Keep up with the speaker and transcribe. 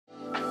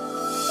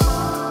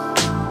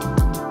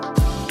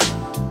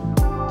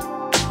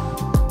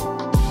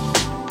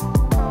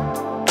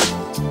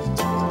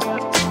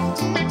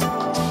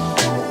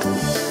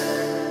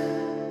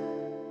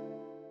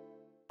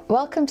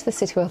Welcome to the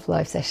Citywealth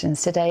Live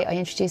Sessions. Today I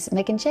introduce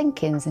Megan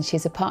Jenkins, and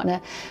she's a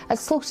partner at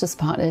Saltus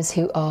Partners,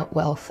 who are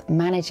wealth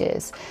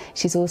managers.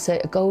 She's also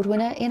a gold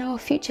winner in our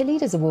Future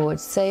Leaders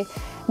Awards. So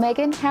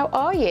Megan, how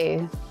are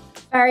you?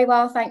 Very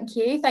well, thank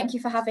you. Thank you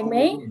for having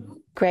me.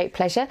 Great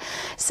pleasure.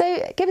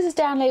 So give us a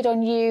download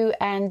on you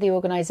and the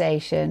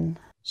organisation.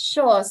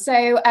 Sure.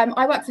 So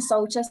I work for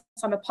Saltus.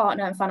 I'm a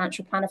partner and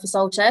financial planner for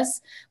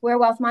Saltus. We're a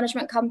wealth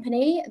management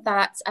company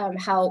that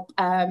help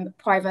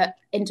private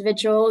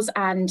individuals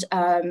and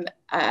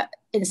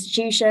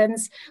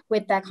institutions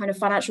with their kind of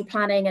financial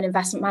planning and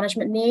investment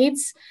management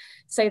needs.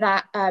 So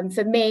that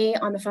for me,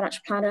 I'm a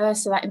financial planner.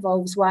 So that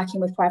involves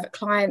working with private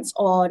clients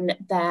on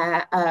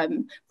their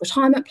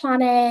retirement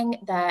planning,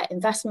 their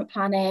investment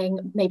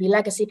planning, maybe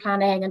legacy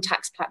planning and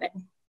tax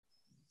planning.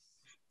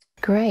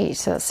 Great.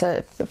 So that's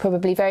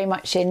probably very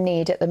much in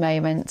need at the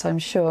moment, I'm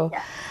sure.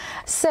 Yeah.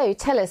 So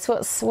tell us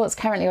what's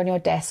currently on your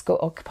desk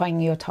or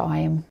occupying your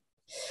time.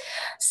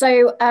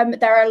 So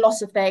there are a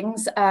lot of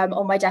things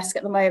on my desk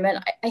at the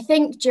moment. I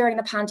think during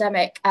the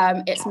pandemic,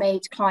 it's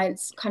made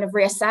clients kind of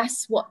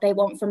reassess what they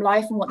want from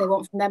life and what they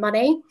want from their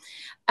money.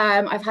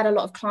 I've had a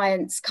lot of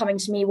clients coming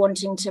to me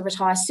wanting to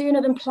retire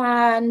sooner than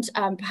planned,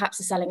 perhaps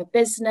are selling a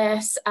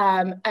business,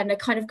 and are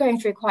kind of going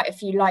through quite a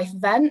few life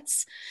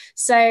events.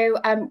 So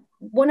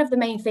one of the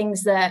main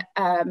things that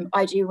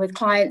I do with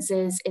clients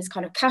is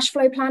kind of cash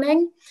flow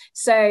planning.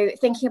 So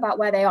thinking about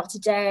where they are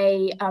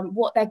today,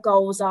 what their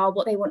goals are,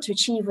 what they want to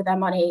achieve with their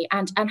money,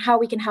 and how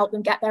we can help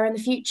them get there in the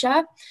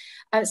future.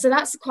 So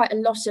that's quite a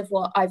lot of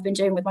what I've been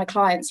doing with my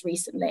clients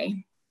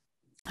recently.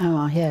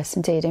 Oh, yes,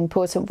 indeed.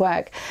 Important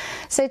work.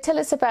 So tell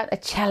us about a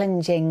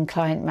challenging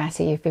client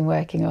matter you've been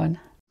working on.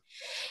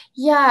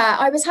 Yeah,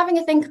 I was having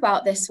a think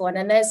about this one,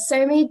 and there's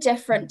so many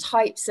different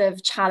types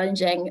of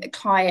challenging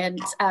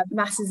client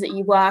matters that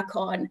you work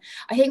on.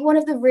 I think one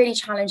of the really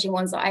challenging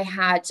ones that I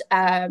had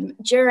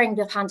during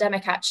the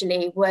pandemic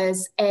actually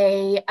was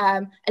a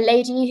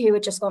lady who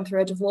had just gone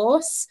through a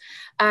divorce.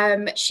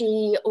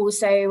 She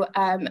also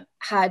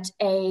had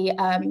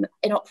a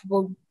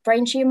inoperable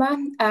brain tumor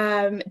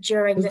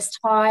during this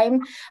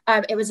time.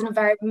 It was a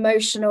very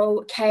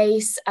emotional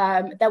case.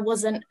 There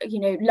wasn't,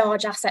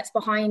 large assets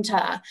behind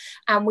her,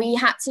 and we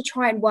had to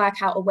try and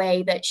work out a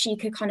way that she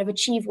could kind of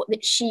achieve what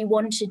that she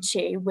wanted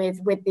to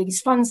with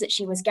these funds that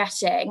she was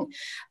getting,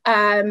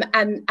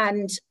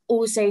 and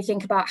also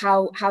think about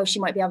how she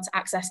might be able to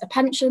access a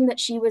pension that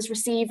she was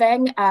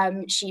receiving.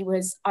 She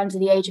was under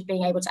the age of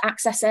being able to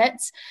access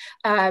it.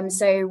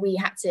 So we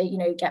had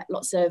to, get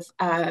lots of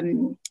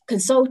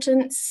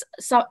consultants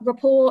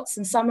reports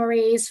and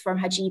summaries from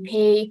her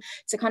GP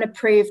to kind of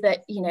prove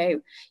that,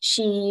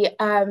 she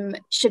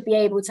should be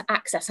able to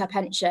access her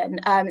pension.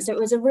 So it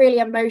was a really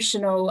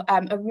emotional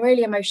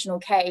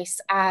case,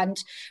 and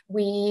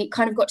we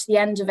kind of got to the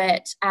end of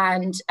it,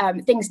 and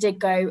things did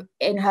go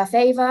in her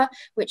favour,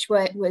 which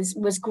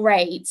was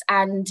great.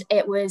 And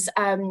it was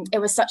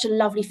such a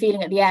lovely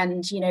feeling at the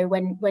end,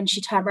 when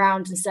she turned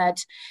around and said,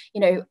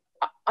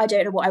 I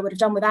don't know what I would have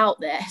done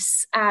without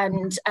this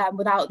and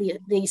without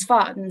these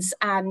funds.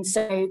 And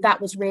so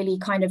that was really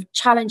kind of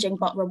challenging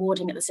but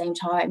rewarding at the same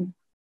time.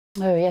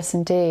 Oh, yes,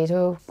 indeed.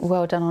 Oh,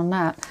 well done on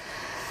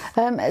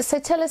that. So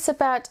tell us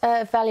about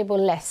a valuable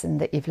lesson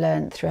that you've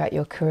learned throughout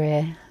your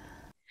career.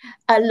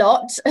 A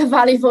lot of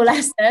valuable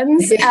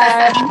lessons.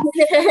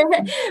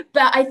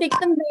 But I think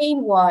the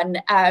main one,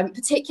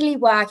 particularly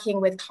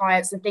working with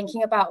clients and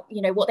thinking about,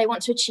 what they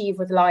want to achieve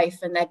with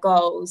life and their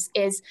goals,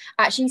 is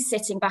actually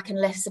sitting back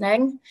and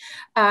listening.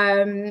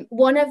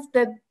 One of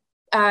the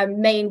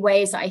main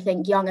ways that I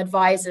think young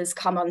advisors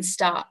come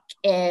unstuck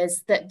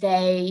is that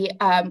they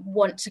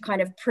want to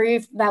kind of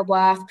prove their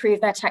worth,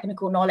 prove their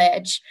technical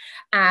knowledge,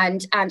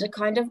 and are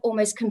kind of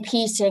almost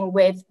competing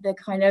with the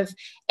kind of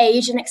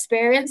age and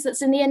experience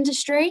that's in the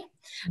industry.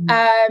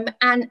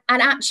 And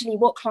actually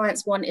what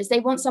clients want is they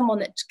want someone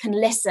that can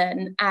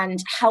listen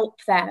and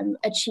help them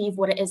achieve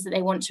what it is that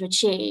they want to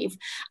achieve.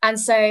 And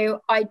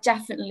so I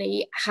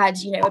definitely had,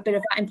 a bit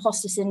of that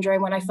imposter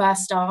syndrome when I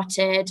first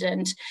started,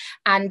 and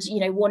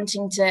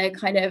wanting to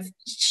kind of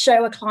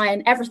show a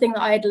client everything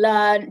that I had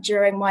learned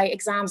during my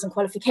exams and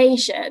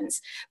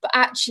qualifications. But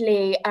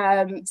actually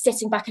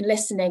sitting back and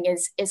listening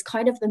is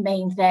kind of the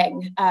main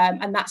thing.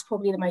 And that's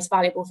probably the most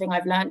valuable thing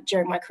I've learned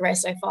during my career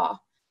so far.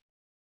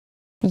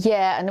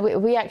 Yeah, and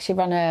we actually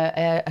run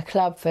a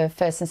club for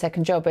first and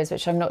second jobbers,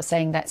 which I'm not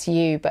saying that's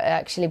you, but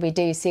actually we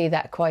do see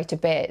that quite a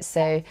bit.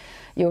 So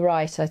you're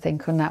right, I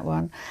think, on that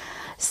one.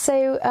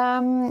 So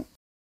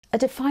a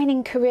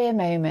defining career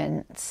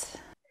moment.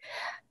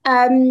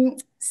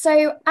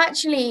 So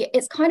actually,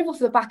 it's kind of off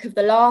the back of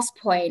the last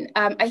point.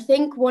 I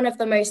think one of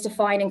the most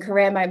defining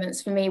career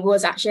moments for me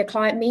was actually a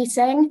client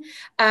meeting.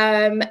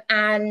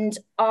 And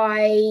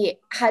I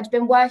had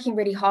been working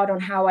really hard on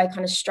how I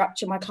kind of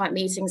structure my client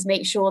meetings,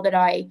 make sure that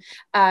I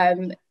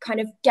kind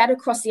of get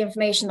across the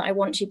information that I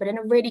want to, but in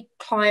a really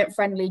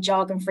client-friendly,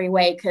 jargon-free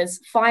way, because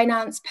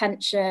finance,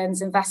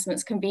 pensions,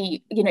 investments can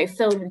be,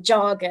 filled with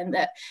jargon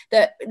that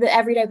the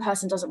everyday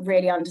person doesn't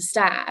really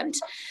understand.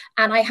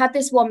 And I had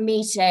this one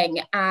meeting,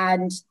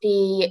 and and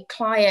the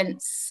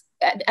clients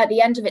at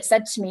the end of it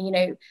said to me, you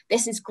know,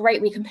 this is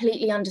great. We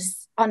completely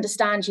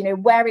understand, you know,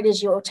 where it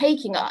is you're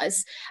taking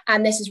us.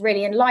 And this is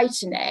really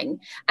enlightening.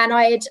 And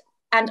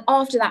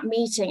after that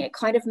meeting, it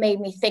kind of made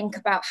me think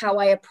about how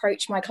I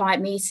approach my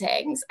client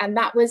meetings. And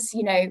that was,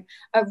 you know,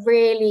 a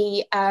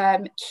really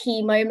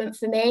key moment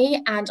for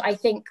me. And I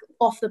think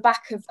off the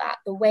back of that,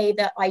 the way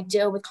that I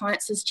deal with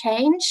clients has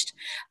changed,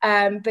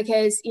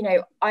 because,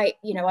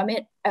 I'm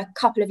in a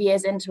couple of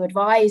years into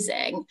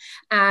advising,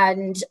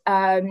 and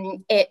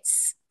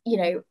it's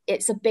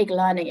a big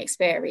learning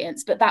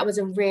experience, but that was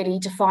a really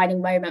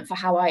defining moment for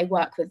how I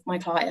work with my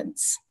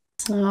clients.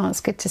 Oh, it's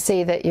good to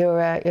see that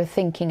you're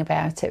thinking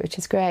about it, which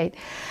is great.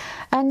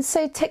 And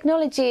so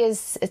technology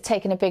has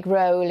taken a big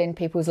role in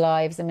people's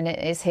lives. I mean,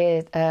 it is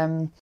here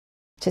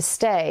to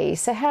stay.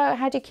 So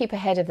how do you keep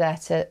ahead of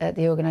that at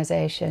the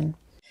organisation?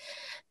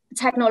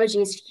 Technology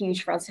is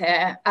huge for us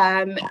here.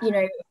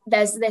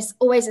 There's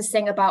always this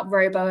thing about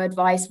robo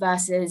advice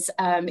versus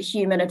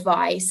human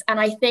advice. And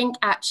I think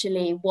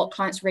actually what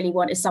clients really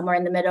want is somewhere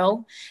in the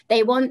middle.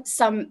 They want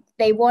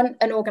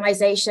an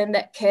organization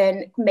that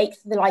can make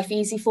the life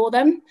easy for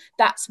them.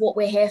 That's what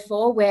we're here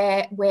for.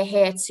 We're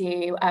here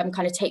to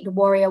kind of take the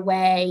worry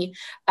away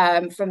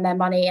from their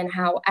money and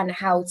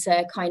how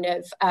to kind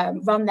of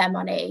run their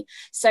money.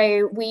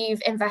 So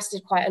we've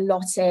invested quite a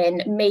lot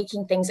in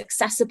making things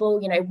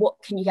accessible. You know,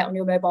 what can you get on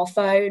your mobile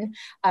phone?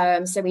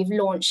 So we've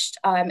launched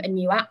a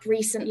new app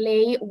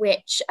recently,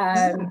 which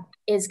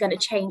is going to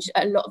change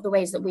a lot of the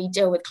ways that we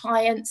deal with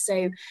clients. So,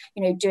 you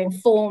know, doing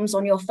forms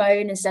on your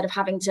phone instead of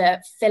having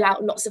to fill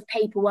out lots of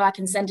paperwork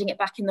and sending it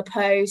back in the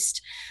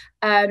post.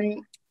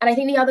 And I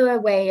think the other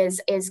way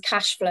is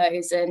cash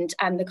flows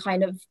and the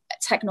kind of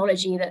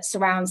technology that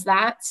surrounds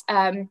that.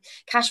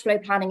 Cash flow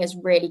planning is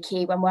really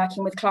key when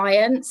working with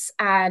clients,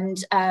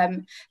 and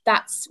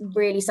that's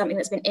really something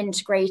that's been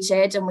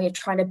integrated and we're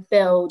trying to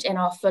build in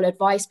our full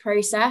advice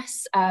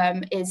process,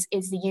 is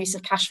the use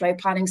of cash flow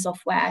planning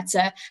software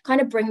to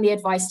kind of bring the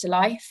advice to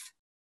life.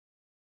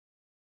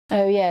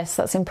 Oh yes,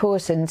 that's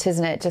important,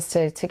 isn't it? Just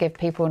to give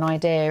people an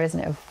idea, isn't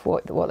it, of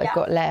what they've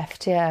got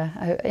left. Yeah,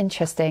 oh,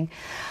 interesting.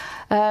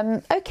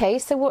 Okay,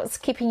 so what's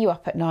keeping you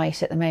up at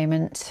night at the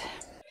moment?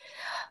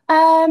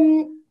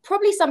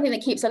 Probably something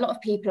that keeps a lot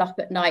of people up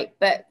at night,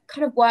 but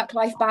kind of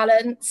work-life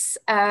balance,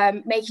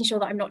 making sure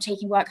that I'm not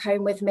taking work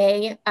home with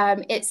me.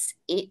 It's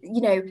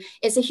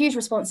a huge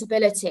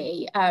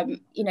responsibility,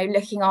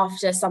 looking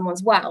after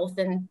someone's wealth,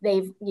 and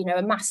they've,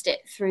 amassed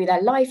it through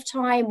their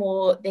lifetime,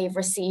 or they've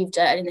received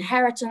an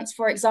inheritance,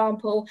 for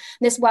example.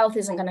 This wealth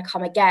isn't going to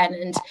come again.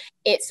 And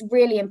it's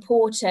really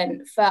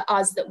important for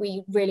us that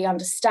we really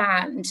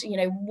understand,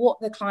 what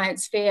the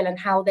clients feel and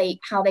how they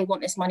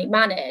want this money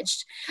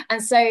managed.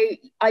 And so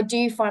I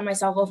do find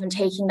myself often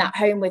taking that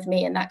home with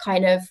me, and that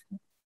kind of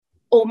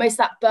almost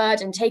that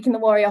burden, taking the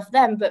worry off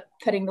them, but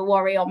putting the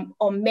worry on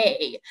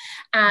me.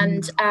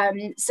 And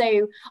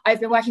so I've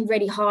been working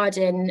really hard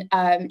in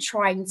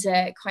trying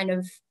to kind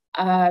of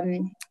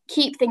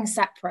keep things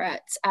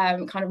separate,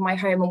 kind of my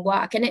home and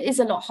work. And it is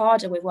a lot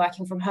harder with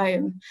working from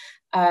home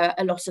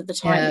a lot of the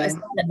time, as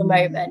well at the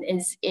moment.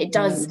 It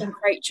does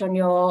encroach on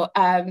your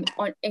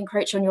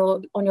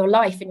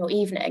life and your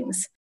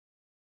evenings.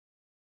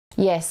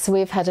 Yes,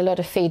 we've had a lot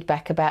of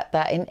feedback about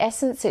that. In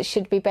essence, it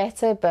should be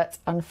better, but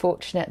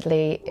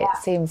unfortunately, it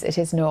seems it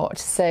is not.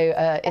 So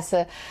it's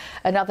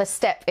another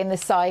step in the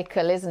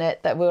cycle, isn't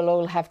it, that we'll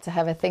all have to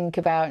have a think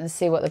about and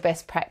see what the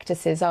best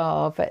practices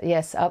are. But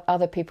yes,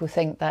 other people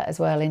think that as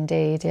well,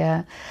 indeed,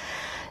 yeah.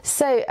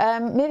 So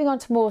moving on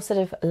to more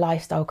sort of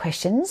lifestyle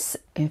questions.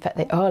 In fact,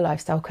 they are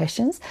lifestyle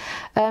questions.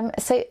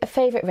 So a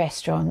favourite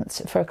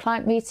restaurant for a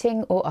client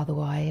meeting or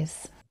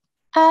otherwise?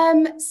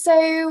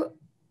 So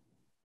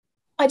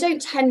I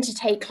don't tend to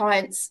take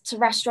clients to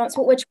restaurants.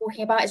 What we're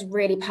talking about is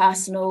really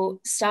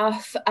personal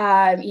stuff.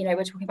 We're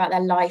talking about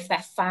their life, their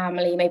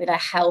family, maybe their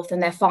health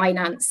and their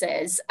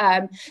finances.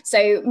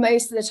 So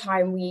most of the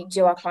time we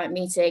do our client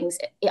meetings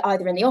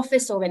either in the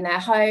office or in their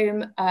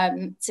home,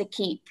 to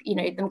keep,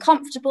 them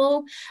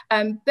comfortable.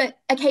 But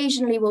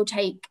occasionally we'll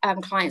take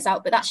clients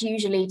out, but that's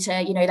usually to,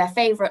 their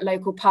favourite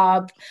local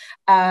pub,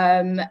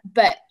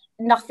 but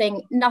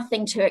nothing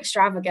too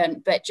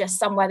extravagant, but just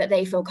somewhere that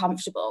they feel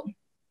comfortable.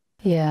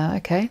 Yeah,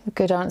 okay,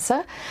 good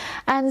answer.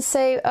 And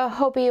so a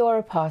hobby or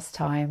a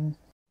pastime?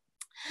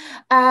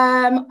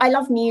 I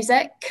love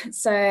music.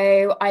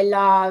 So I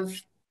love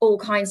all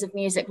kinds of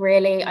music,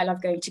 really. I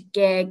love going to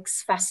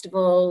gigs,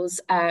 festivals.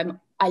 I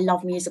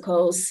love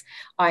musicals.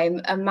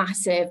 I'm a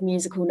massive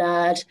musical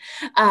nerd.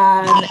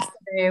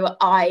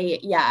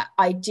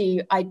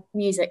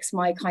 Music's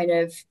my kind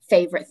of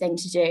favourite thing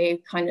to do,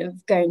 kind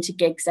of going to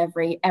gigs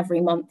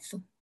every month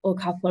or a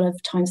couple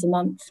of times a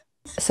month.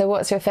 So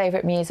what's your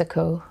favourite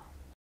musical?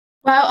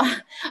 Well,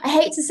 I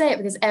hate to say it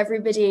because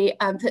everybody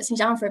puts me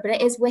down for it, but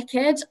it is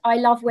Wicked. I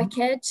love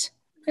Wicked.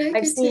 Okay,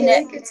 I've seen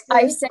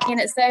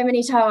it so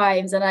many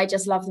times, and I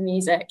just love the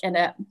music in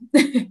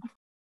it.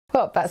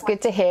 Well, that's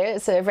good to hear.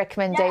 It's a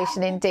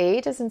recommendation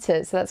indeed, isn't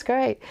it? So that's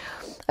great.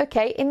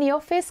 Okay, in the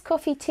office,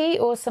 coffee, tea,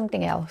 or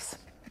something else?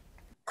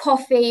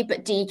 Coffee,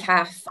 but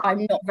decaf.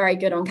 I'm not very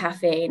good on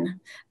caffeine.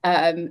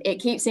 It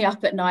keeps me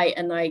up at night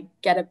and I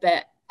get a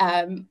bit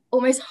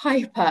almost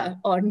hyper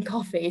on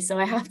coffee, so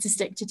I have to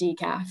stick to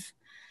decaf.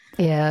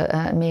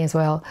 Yeah, me as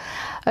well.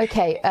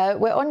 Okay,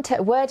 we're on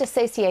to word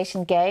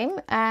association game,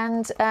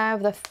 and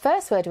the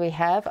first word we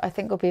have, I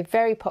think, will be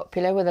very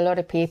popular with a lot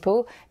of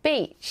people.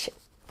 Beach.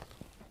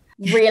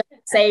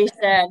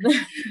 Relaxation.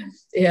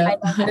 Yeah.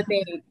 I love the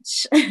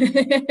beach.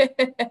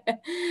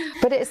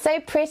 But it's so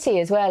pretty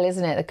as well,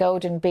 isn't it? The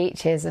golden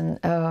beaches, and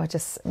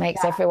just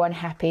makes everyone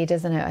happy,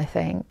 doesn't it? I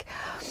think.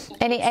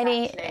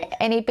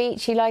 Any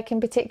beach you like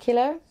in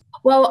particular?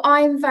 Well,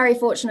 I'm very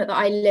fortunate that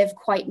I live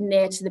quite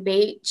near to the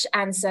beach,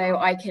 and so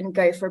I can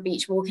go for a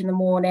beach walk in the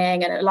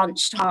morning and at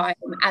lunchtime.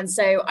 And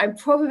so I'm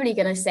probably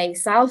going to say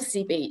South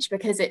Sea Beach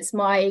because it's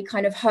my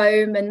kind of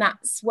home, and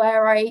that's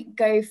where I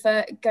go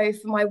for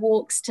my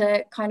walks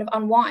to kind of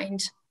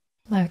unwind.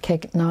 Okay,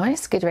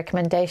 nice, good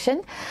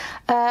recommendation.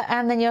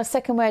 And then your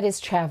second word is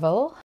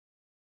travel.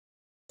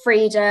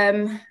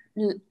 Freedom.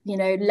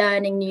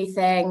 Learning new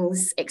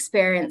things,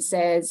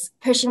 experiences,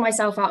 pushing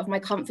myself out of my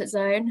comfort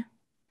zone.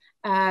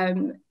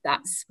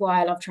 That's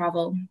why I love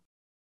travel.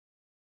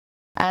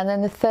 And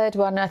then the third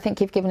one, I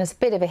think you've given us a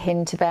bit of a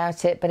hint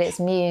about it, but it's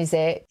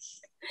music.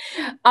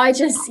 I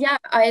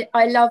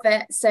love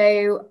it.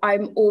 So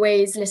I'm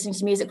always listening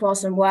to music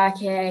whilst I'm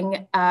working,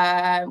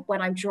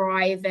 when I'm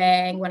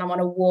driving, when I'm on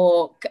a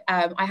walk.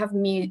 I have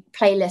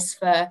playlists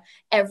for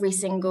every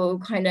single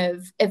kind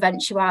of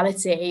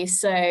eventuality.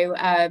 So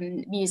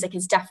music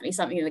is definitely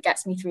something that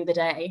gets me through the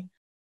day.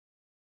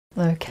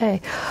 Okay.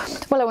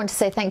 Well, I want to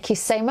say thank you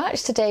so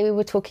much. Today we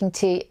were talking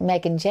to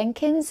Megan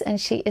Jenkins,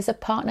 and she is a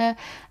partner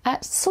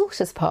at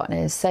Saltus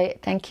Partners. So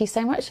thank you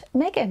so much,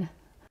 Megan.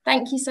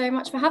 Thank you so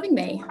much for having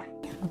me.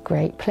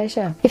 Great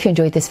pleasure. If you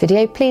enjoyed this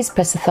video, please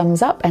press the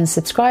thumbs up and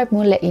subscribe, and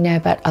we'll let you know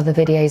about other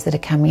videos that are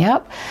coming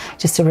up.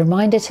 Just a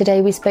reminder,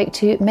 today we spoke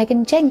to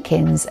Megan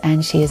Jenkins,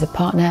 and she is a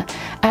partner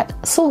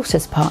at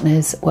Saltus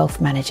Partners Wealth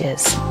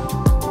Managers.